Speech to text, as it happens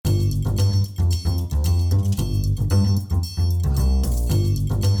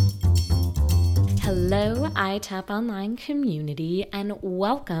Hello, iTap Online community, and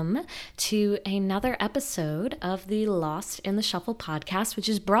welcome to another episode of the Lost in the Shuffle podcast, which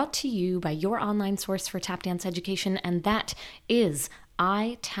is brought to you by your online source for tap dance education, and that is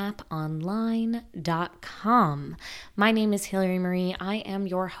itaponline.com. My name is Hillary Marie. I am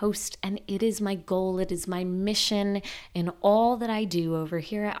your host, and it is my goal, it is my mission in all that I do over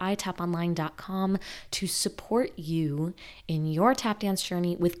here at itaponline.com to support you in your tap dance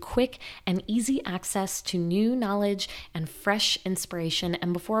journey with quick and easy access to new knowledge and fresh inspiration.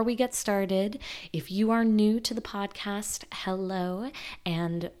 And before we get started, if you are new to the podcast, hello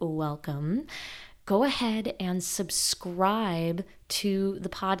and welcome. Go ahead and subscribe to the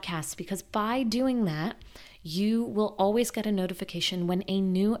podcast, because by doing that, you will always get a notification when a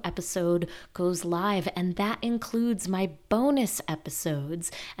new episode goes live, and that includes my bonus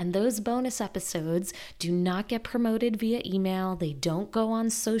episodes. And those bonus episodes do not get promoted via email. They don't go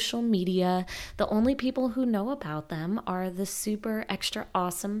on social media. The only people who know about them are the super extra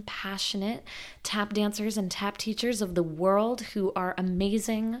awesome, passionate tap dancers and tap teachers of the world who are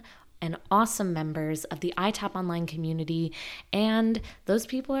amazing and awesome members of the iTap Online community, and those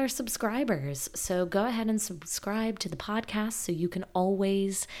people are subscribers. So go ahead and subscribe to the podcast so you can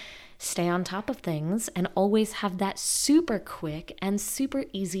always stay on top of things and always have that super quick and super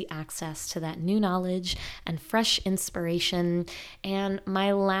easy access to that new knowledge and fresh inspiration. And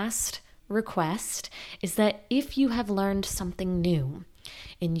my last request is that if you have learned something new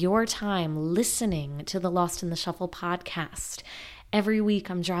in your time listening to the Lost in the Shuffle podcast, every week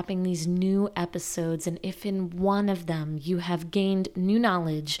I'm dropping these new episodes, and if in one of them you have gained new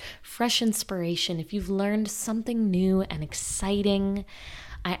knowledge, fresh inspiration, if you've learned something new and exciting,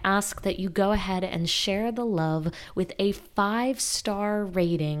 I ask that you go ahead and share the love with a 5-star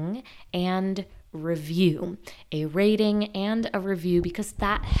rating and review. A rating and a review, because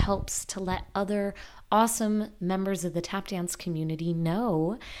that helps to let other awesome members of the tap dance community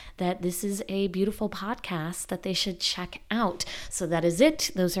know that this is a beautiful podcast that they should check out. So that is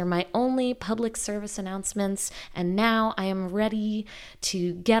it. Those are my only public service announcements. And now I am ready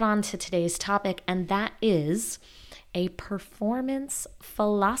to get on to today's topic, and that is a performance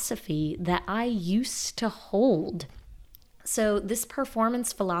philosophy that I used to hold. So this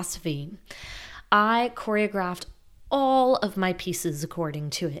performance philosophy, I choreographed all of my pieces according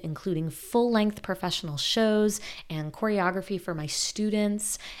to it, including full-length professional shows and choreography for my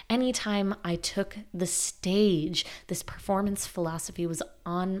students. Anytime I took the stage, this performance philosophy was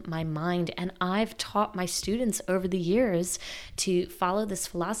on my mind, and I've taught my students over the years to follow this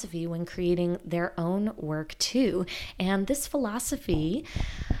philosophy when creating their own work too. And this philosophy,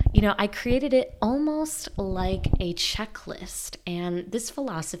 I created it almost like a checklist, and this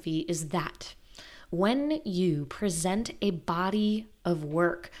philosophy is that when you present a body of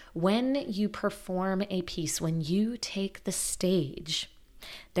work, when you perform a piece, when you take the stage,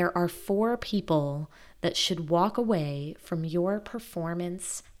 there are 4 people that should walk away from your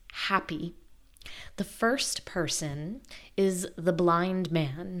performance happy. The first person is the blind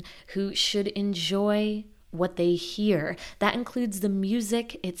man, who should enjoy what they hear. That includes the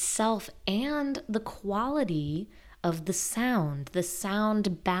music itself and the quality of the sound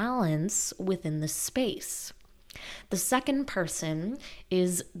balance within the space. The second person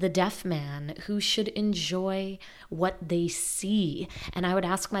is the deaf man, who should enjoy what they see. And I would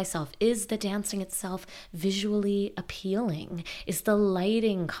ask myself, is the dancing itself visually appealing? Is the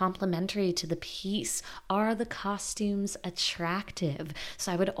lighting complementary to the piece? Are the costumes attractive?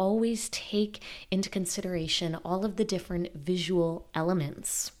 So I would always take into consideration all of the different visual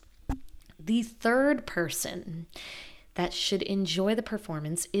elements. The third person that should enjoy the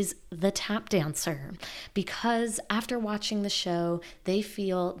performance is the tap dancer, because after watching the show, they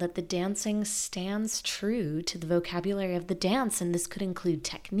feel that the dancing stands true to the vocabulary of the dance, and this could include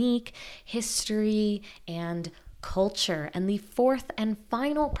technique, history, and culture. And the fourth and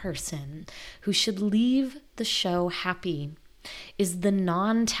final person who should leave the show happy is the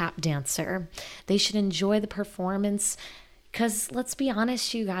non-tap dancer. They should enjoy the performance, because let's be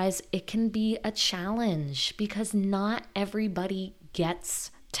honest, you guys, it can be a challenge, because not everybody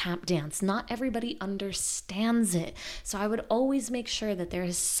gets tap dance. Not everybody understands it. So I would always make sure that there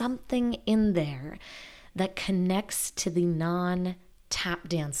is something in there that connects to the non-tap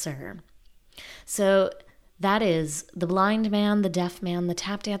dancer. So that is the blind man, the deaf man, the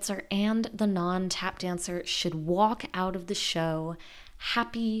tap dancer, and the non-tap dancer should walk out of the show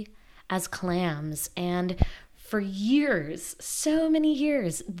happy as clams. And for years, so many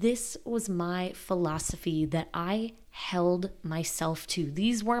years, this was my philosophy that I held myself to.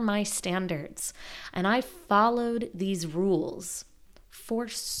 These were my standards, and I followed these rules for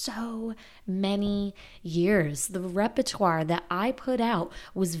so many years. The repertoire that I put out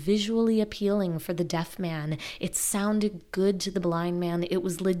was visually appealing for the deaf man. It sounded good to the blind man. It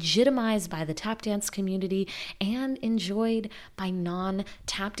was legitimized by the tap dance community and enjoyed by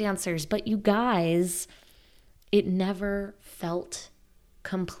non-tap dancers. But you guys, it never felt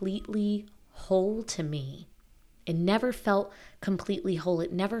completely whole to me. It never felt completely whole.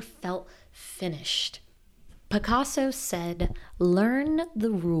 It never felt finished. Picasso said, learn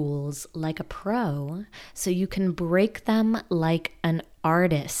the rules like a pro so you can break them like an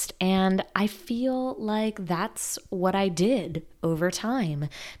artist. And I feel like that's what I did over time,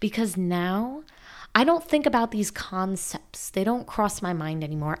 because now I don't think about these concepts. They don't cross my mind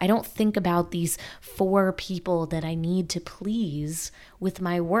anymore. I don't think about these 4 people that I need to please with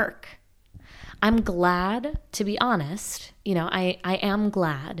my work. I'm glad, to be honest, I am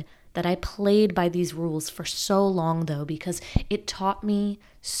glad that I played by these rules for so long, though, because it taught me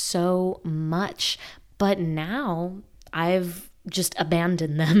so much. But now I've just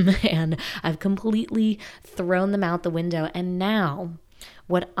abandoned them and I've completely thrown them out the window. And now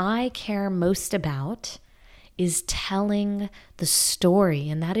what I care most about is telling the story,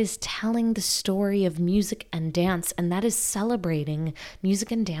 and that is telling the story of music and dance, and that is celebrating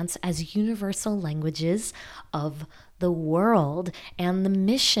music and dance as universal languages of the world. And the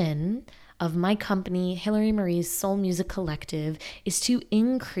mission of my company, Hilary Marie's Soul Music Collective, is to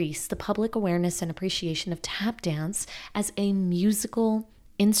increase the public awareness and appreciation of tap dance as a musical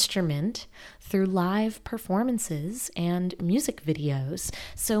instrument through live performances and music videos.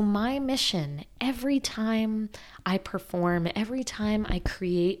 So my mission, every time I perform, every time I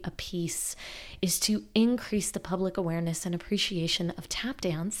create a piece, is to increase the public awareness and appreciation of tap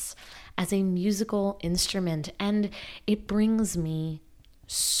dance as a musical instrument. And it brings me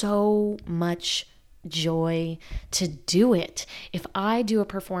so much joy to do it. If I do a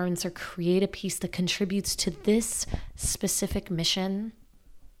performance or create a piece that contributes to this specific mission,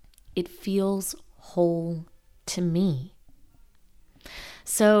 it feels whole to me.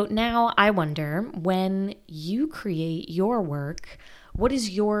 So now I wonder, when you create your work, what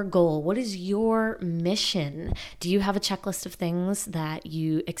is your goal? What is your mission? Do you have a checklist of things that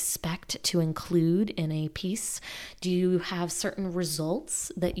you expect to include in a piece? Do you have certain results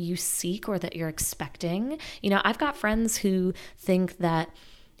that you seek or that you're expecting? I've got friends who think that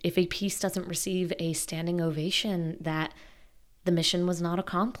if a piece doesn't receive a standing ovation, that the mission was not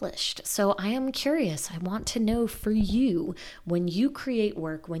accomplished. So I am curious. I want to know, for you, when you create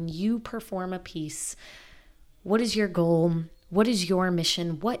work, when you perform a piece, what is your goal? What is your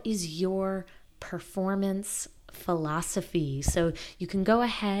mission? What is your performance philosophy? So you can go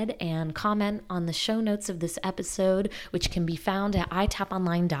ahead and comment on the show notes of this episode, which can be found at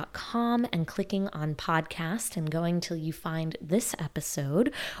itaponline.com, and clicking on podcast and going till you find this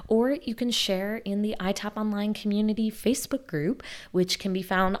episode. Or you can share in the iTap Online community Facebook group, which can be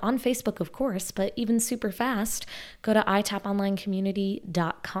found on Facebook, of course, but even super fast, go to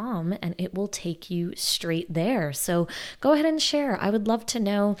itaponlinecommunity.com and it will take you straight there. So go ahead and share. I would love to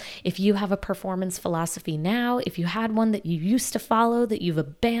know if you have a performance philosophy now. If you had one that you used to follow that you've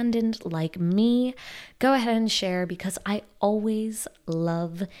abandoned like me, go ahead and share, because I always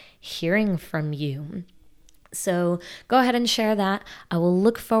love hearing from you. So go ahead and share that. I will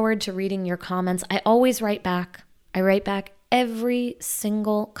look forward to reading your comments. I always write back. I write back every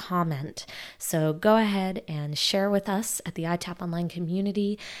single comment. So go ahead and share with us at the iTap Online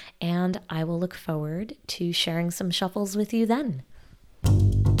community, and I will look forward to sharing some shuffles with you then.